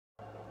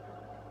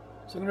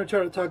So I'm going to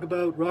try to talk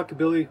about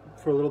Rockabilly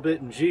for a little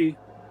bit in G.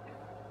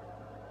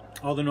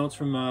 All the notes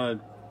from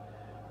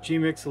G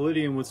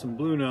mixolydian with some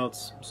blue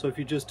notes. So if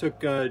you just took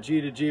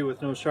G to G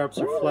with no sharps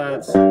or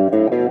flats, you're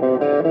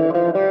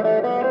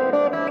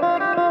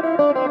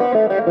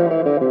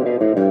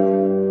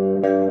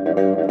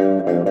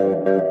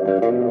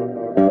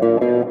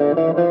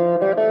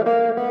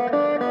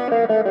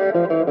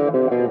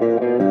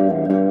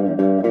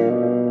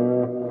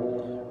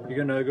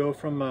going to go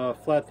from a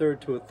flat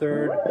third to a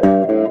third.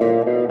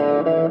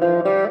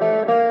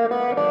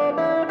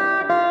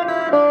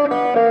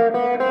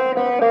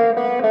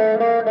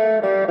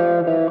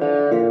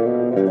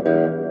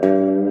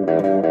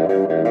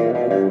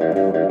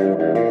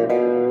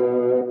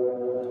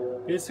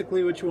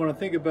 Basically what you want to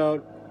think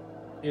about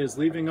is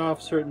leaving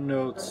off certain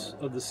notes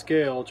of the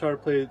scale. I'll try to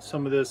play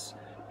some of this.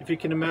 If you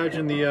can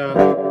imagine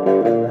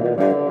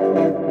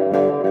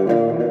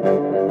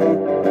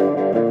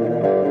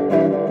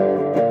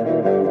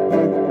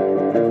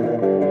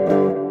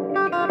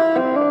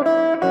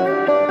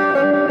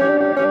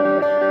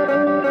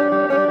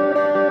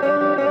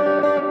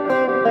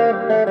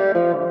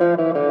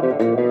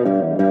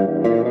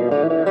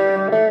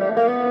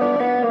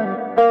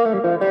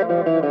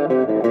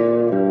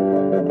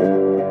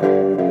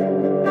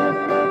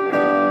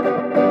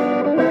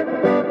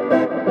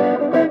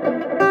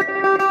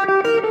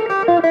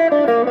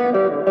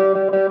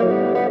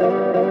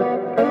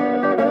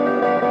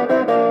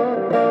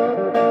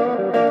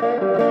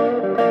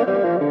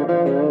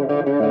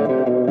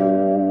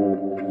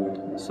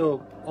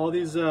so all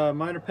these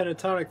minor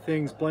pentatonic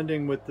things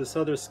blending with this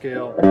other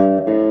scale.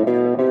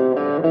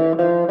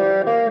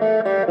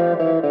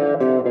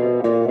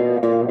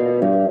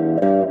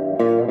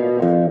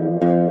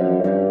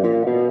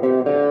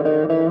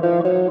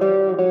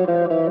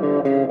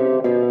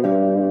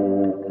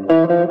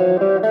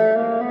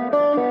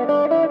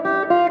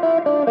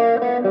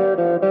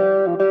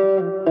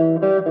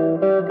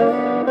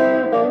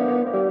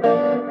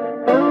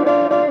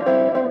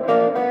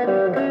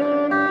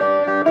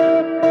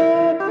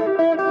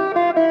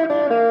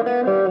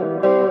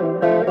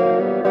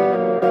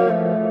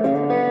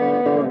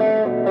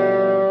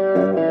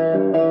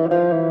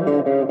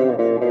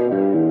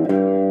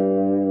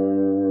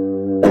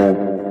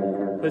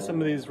 Play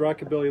some of these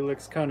rockabilly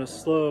licks kind of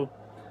slow.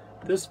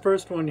 This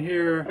first one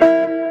here,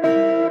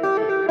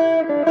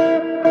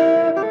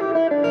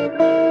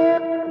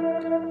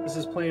 this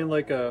is playing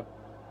like a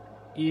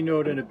E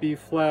note and a B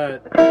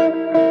flat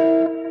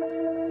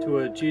to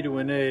a G to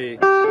an A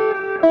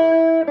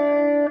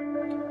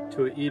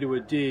to an E to a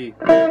D.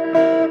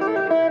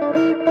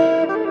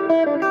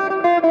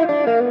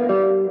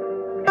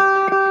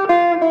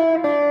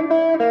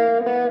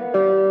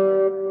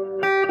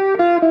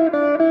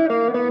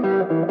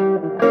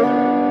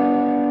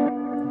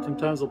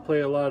 Sometimes I'll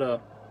play a lot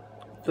of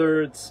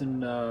thirds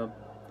and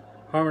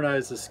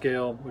harmonize the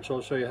scale, which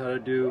I'll show you how to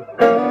do.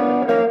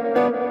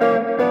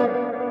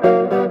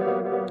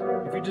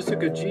 If you just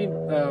took a G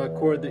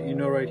chord that you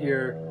know right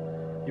here,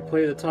 you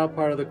play the top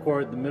part of the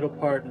chord, the middle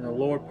part, and the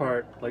lower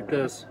part like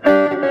this.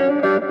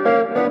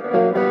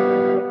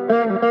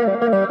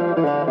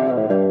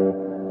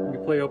 You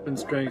play open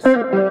strings.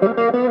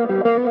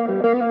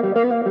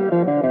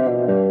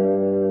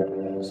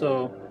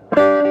 So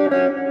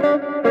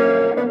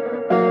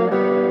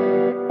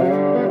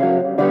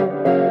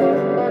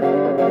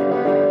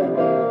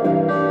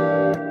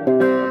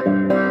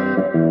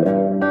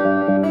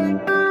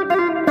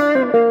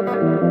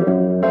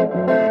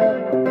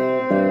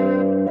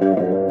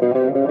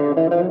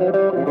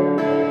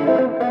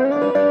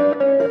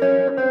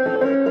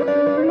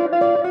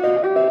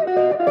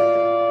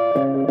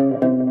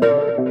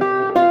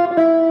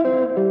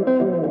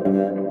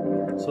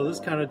this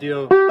kind of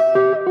deal.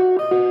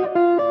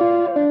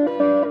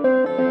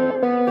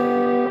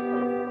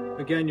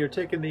 Again, you're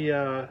taking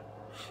the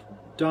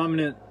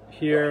dominant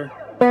here.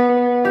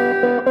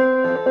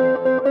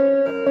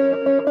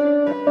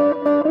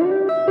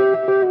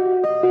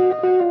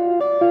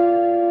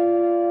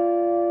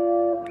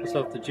 It's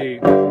off the G.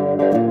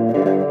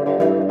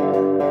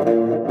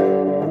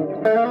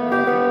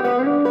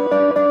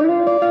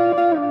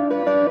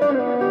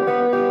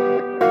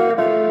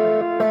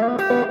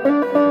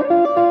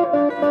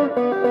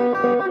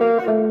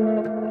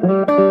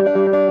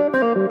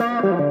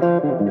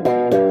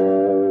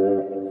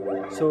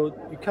 So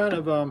you're kind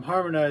of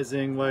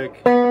harmonizing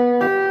like. If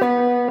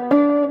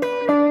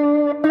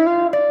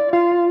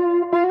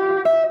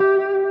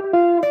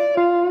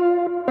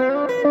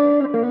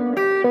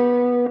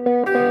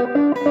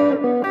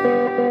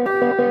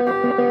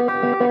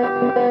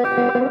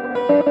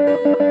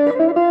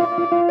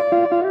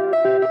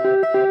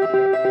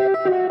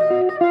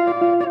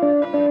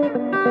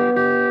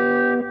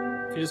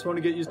you just want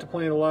to get used to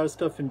playing a lot of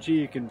stuff in G,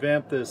 you can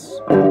vamp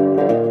this.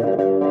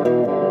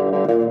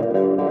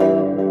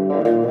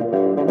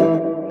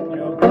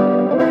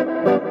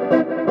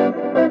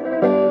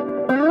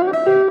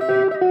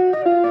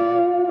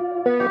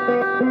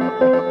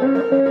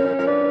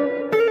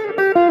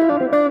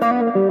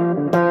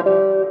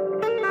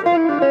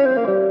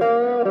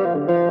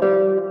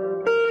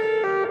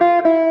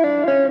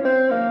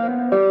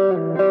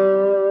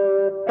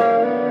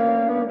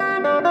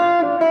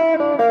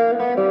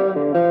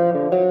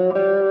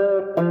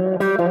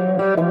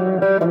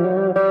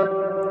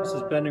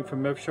 bending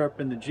from F sharp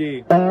into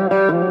G.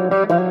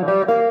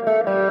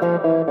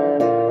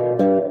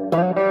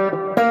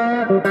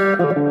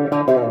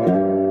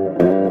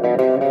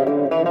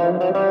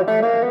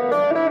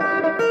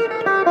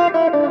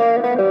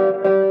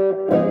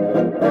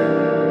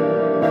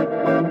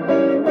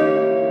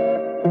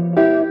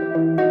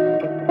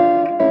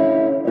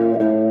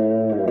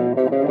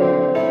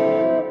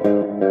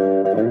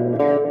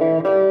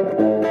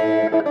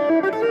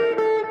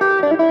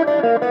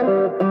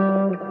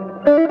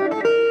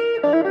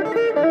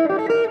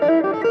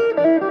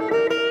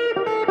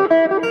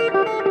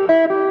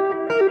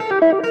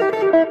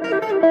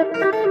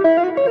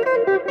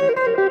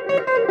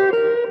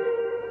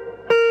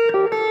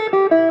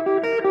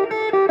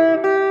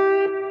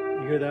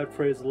 You hear that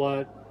phrase a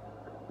lot.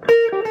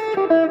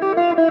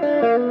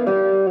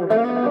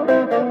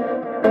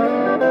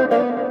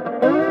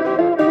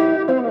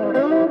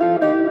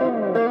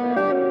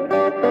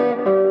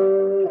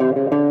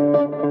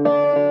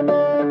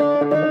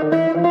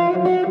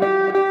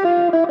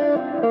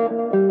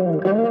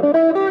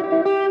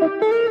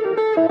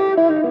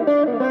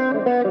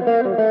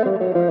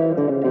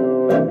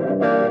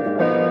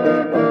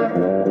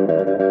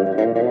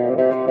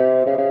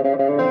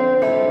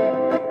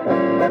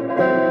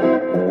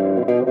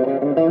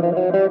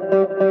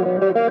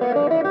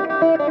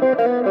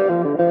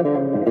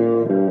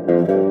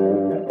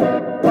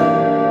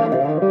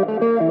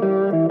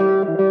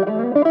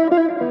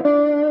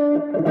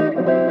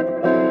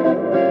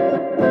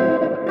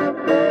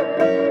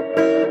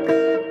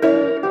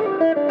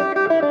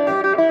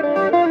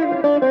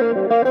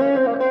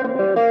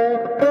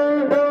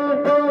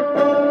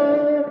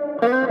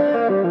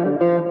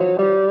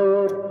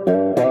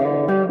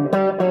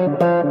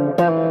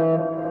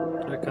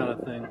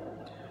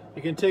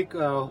 You can take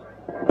that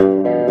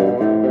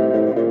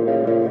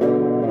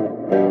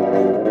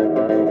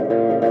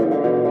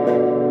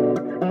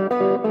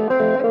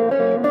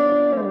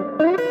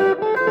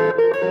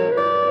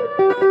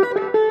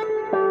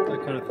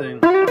kind of thing.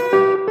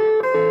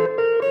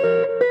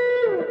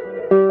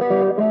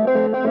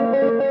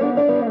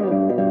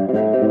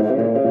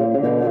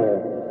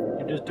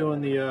 You're just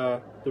doing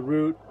the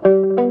root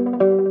with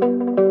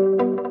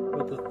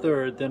the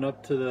third, then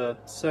up to the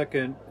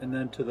second, and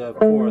then to the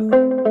fourth.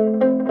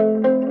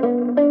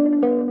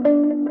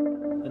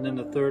 And then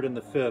the third and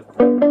the fifth.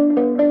 With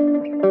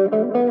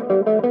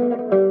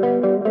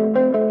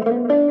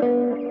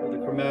the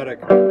chromatic.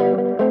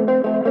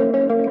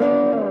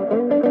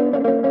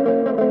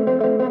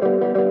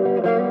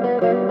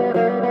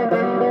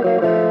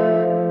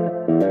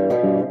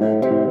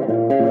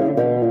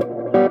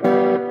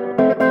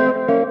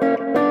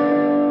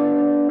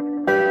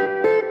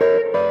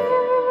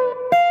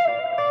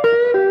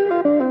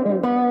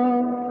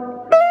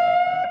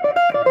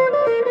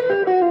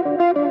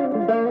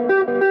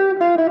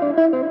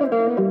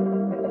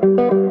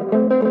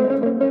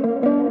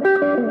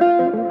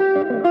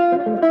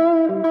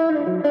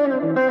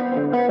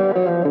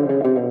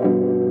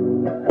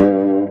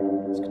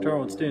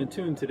 Stay in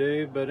tune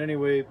today, but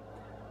anyway,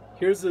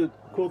 here's the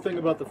cool thing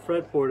about the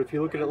fretboard. If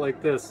you look at it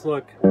like this,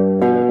 look.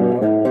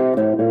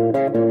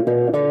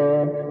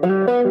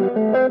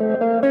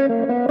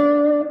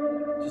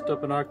 Just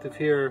up an octave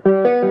here.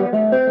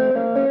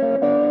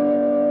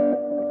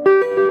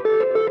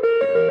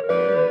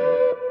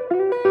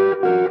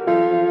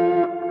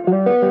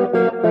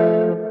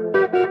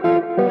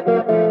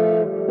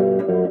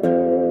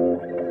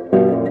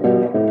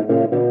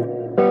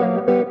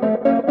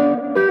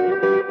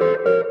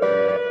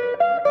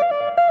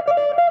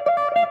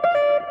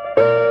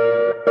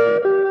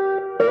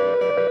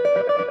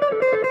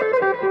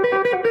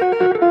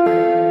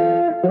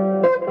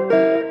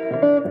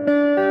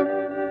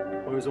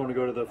 Want to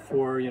go to the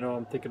 4, you know,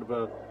 I'm thinking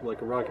about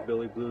like a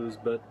Rockabilly blues,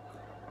 but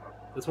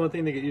that's one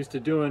thing they get used to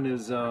doing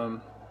is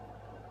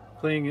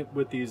playing it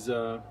with these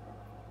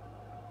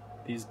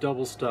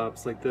double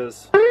stops like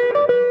this.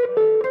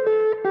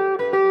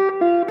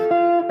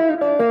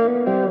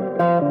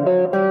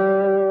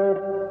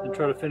 And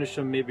try to finish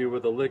them maybe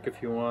with a lick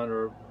if you want,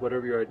 or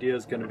whatever your idea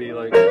is going to be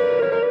like.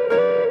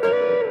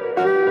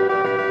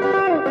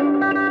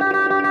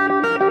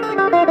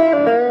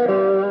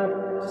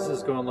 This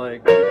is going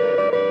like.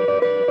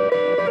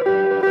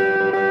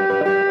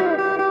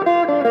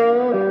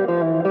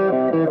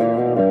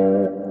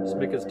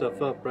 Making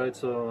stuff up, right?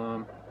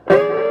 So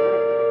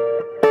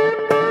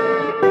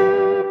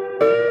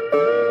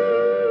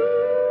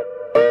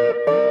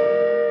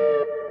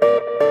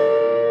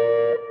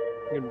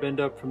you can bend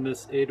up from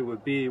this A to a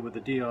B with a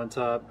D on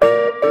top. Going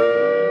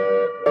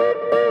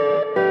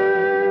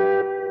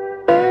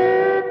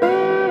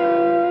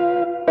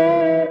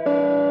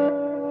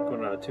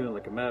out of tune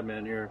like a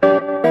madman here.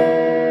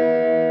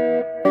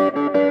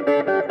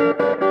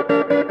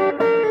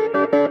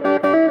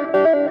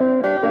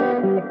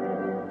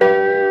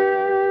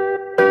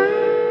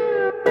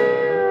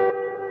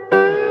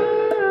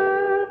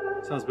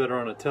 Sounds better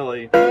on a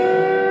telly.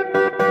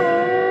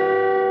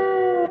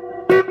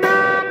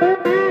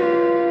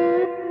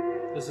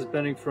 This is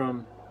bending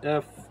from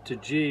F to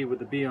G with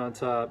the B on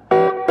top.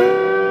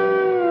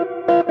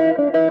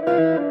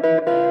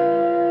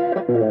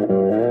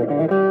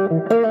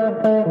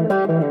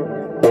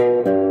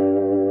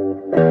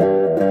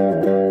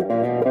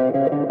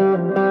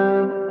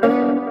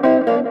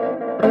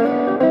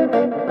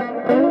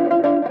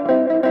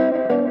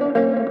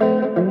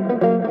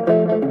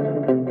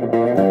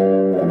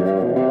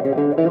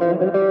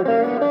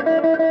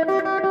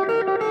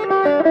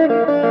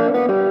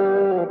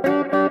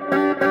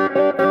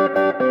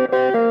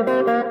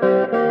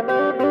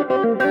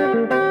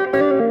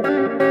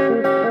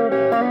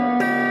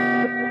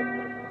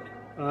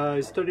 I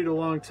studied a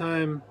long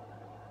time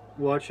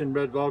watching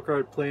Red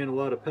Valkard playing a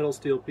lot of pedal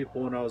steel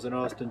people when I was in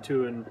Austin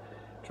too, and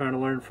trying to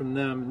learn from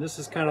them. And this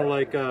is kind of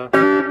like a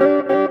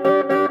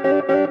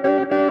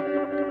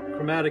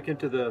chromatic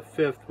into the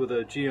fifth with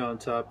a G on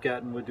top.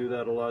 Gatton would do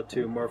that a lot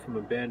too, more from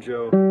a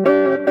banjo up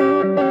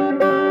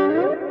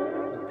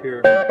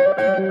here,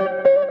 that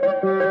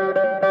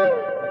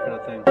kind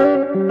of thing.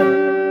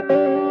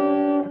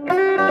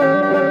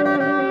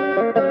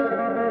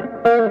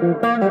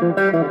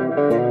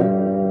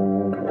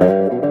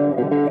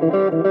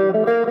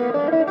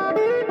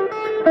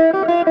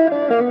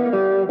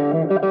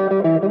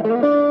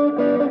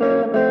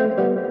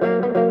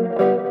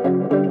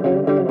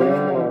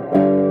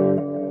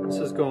 This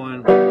is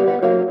going.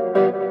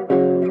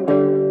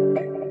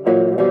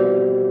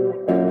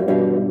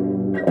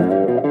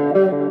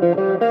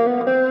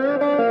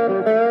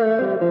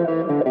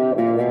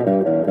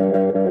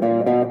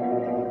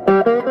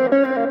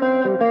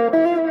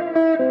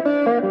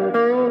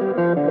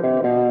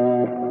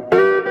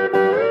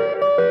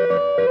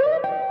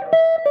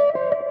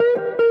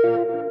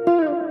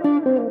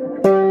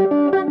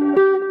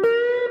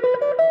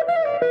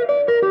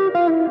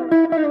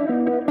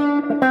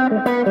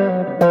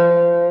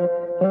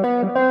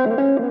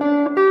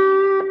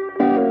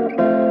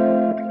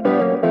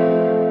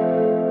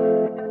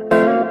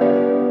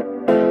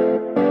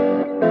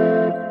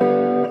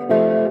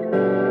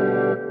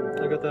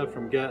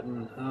 From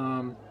Gatton.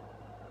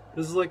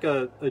 This is like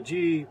a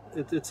G,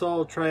 it's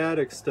all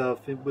triadic stuff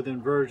with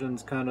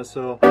inversions kind of,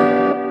 so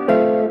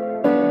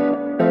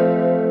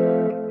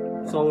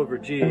it's all over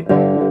G.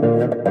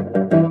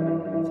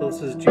 So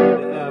this is G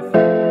to F.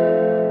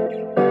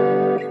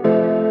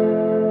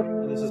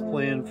 And this is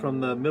playing from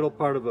the middle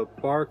part of a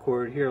bar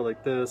chord here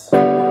like this. So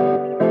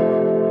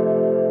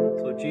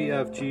G,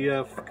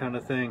 F kind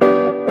of thing.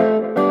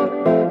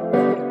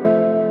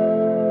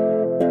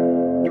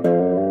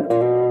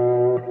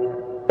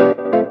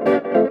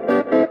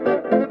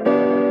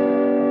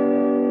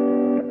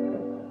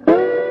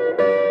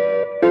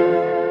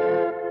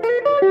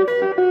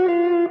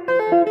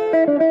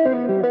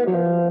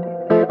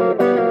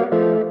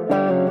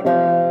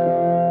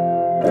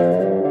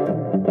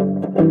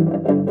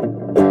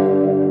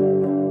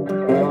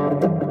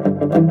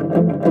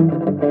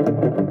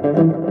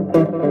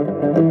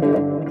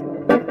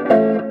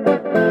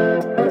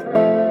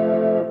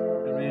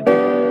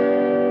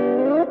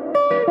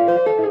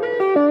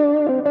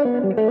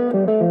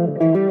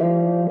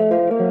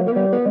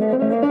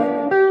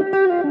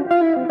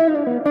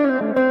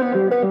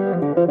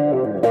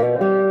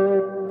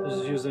 This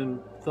is using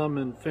thumb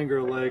and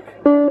finger like.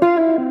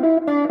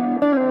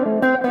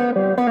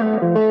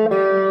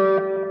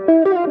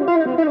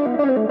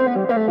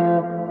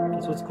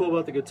 So what's cool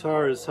about the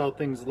guitar is how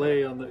things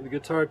lay on the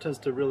guitar tends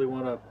to really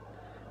want to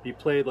be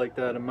played like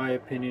that, in my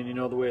opinion, you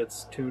know, the way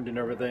it's tuned and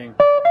everything.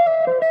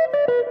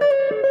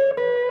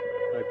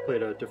 I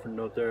played a different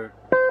note there.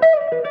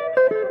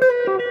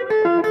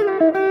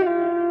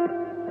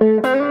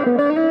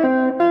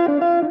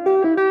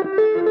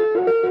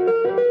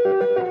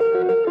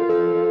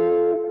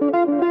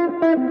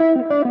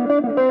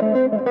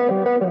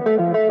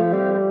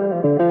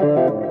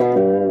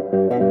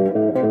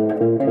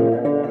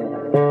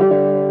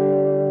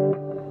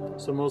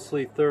 So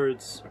mostly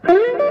thirds.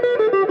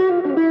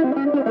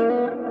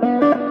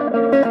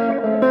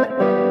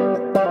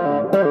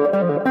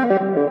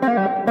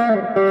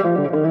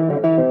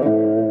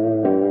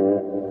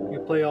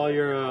 You play all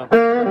your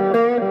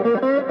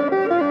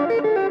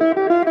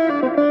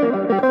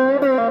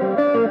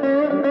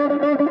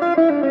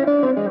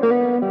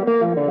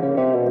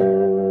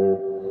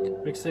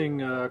mixing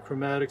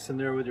chromatics in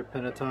there with your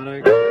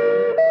pentatonic.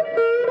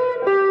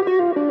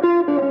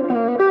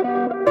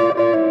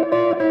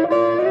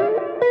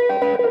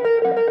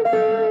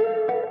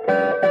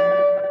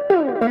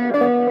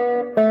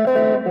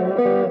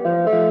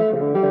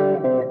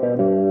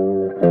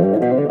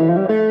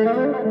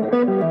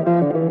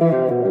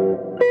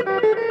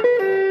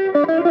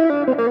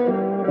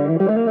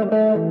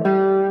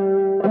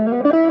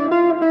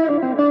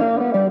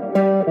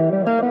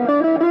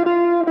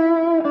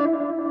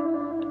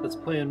 That's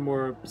playing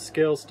more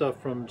scale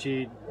stuff from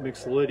G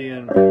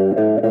Mixolydian.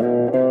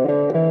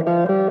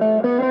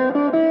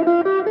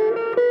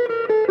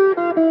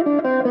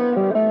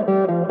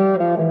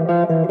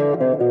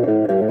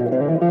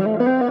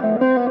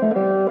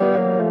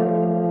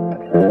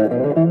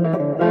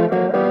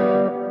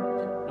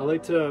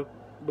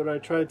 I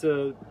tried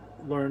to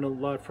learn a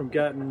lot from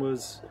Gatton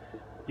was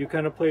you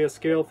kind of play a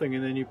scale thing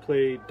and then you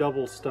play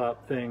double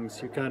stop things.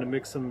 You kind of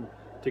mix them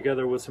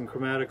together with some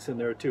chromatics in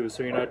there too,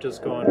 so you're not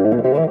just going,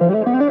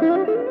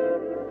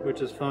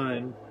 which is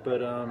fine,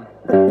 but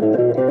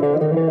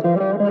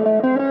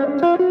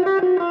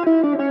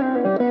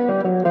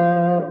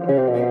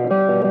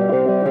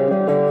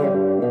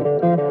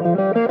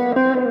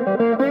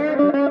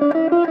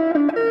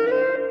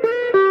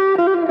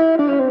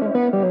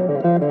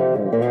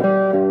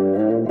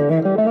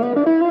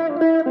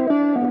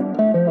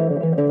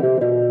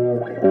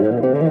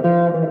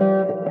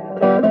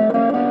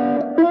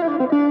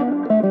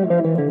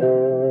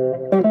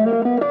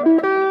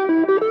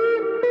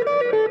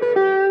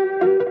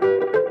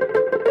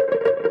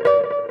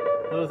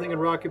another thing in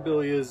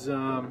rockabilly is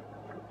kind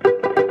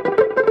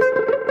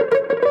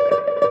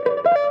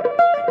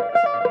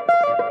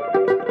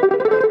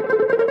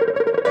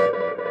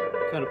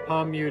of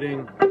palm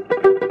muting.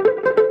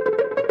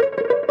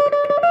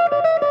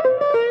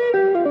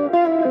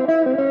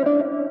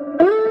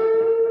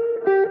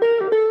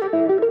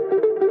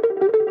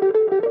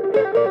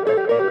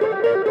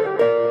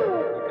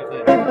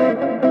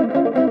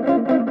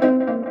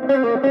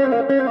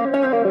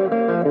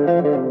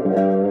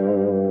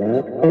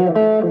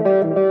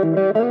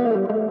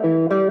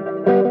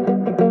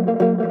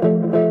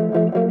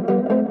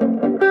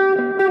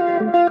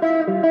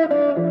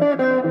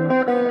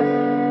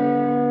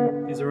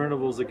 These are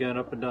intervals again,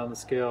 up and down the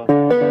scale.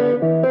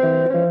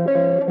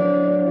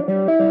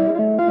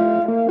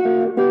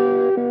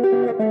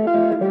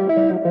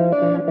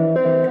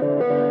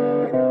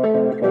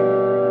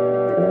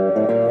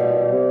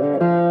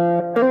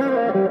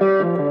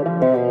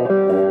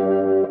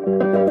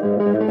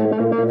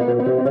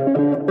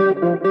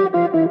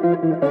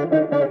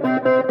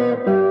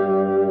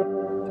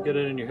 To get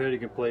it in your head, you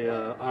can play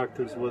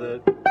octaves with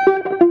it.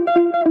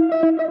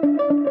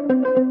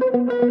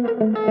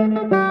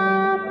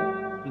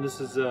 And this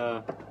is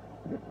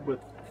with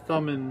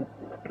thumb and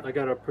I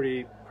got a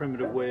pretty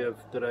primitive way of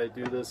that I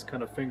do this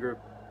kind of finger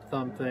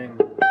thumb thing.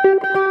 You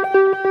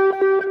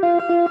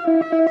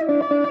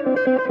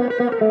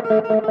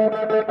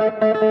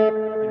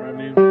know what I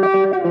mean?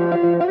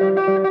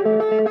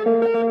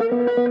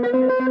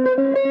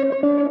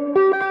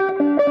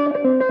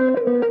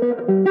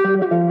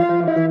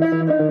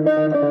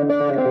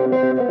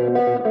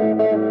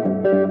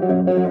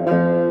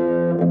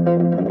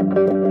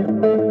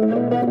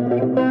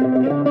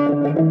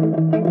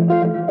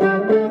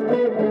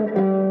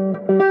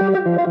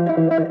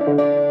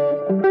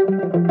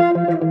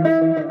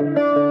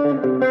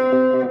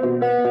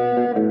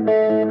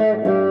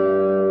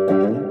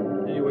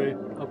 Anyway,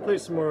 I'll play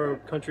some more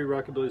country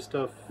rockabilly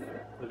stuff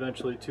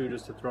eventually too,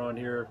 just to throw in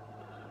here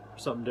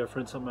something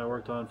different, something I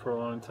worked on for a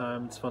long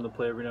time. It's fun to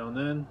play every now and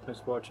then.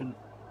 Thanks for watching.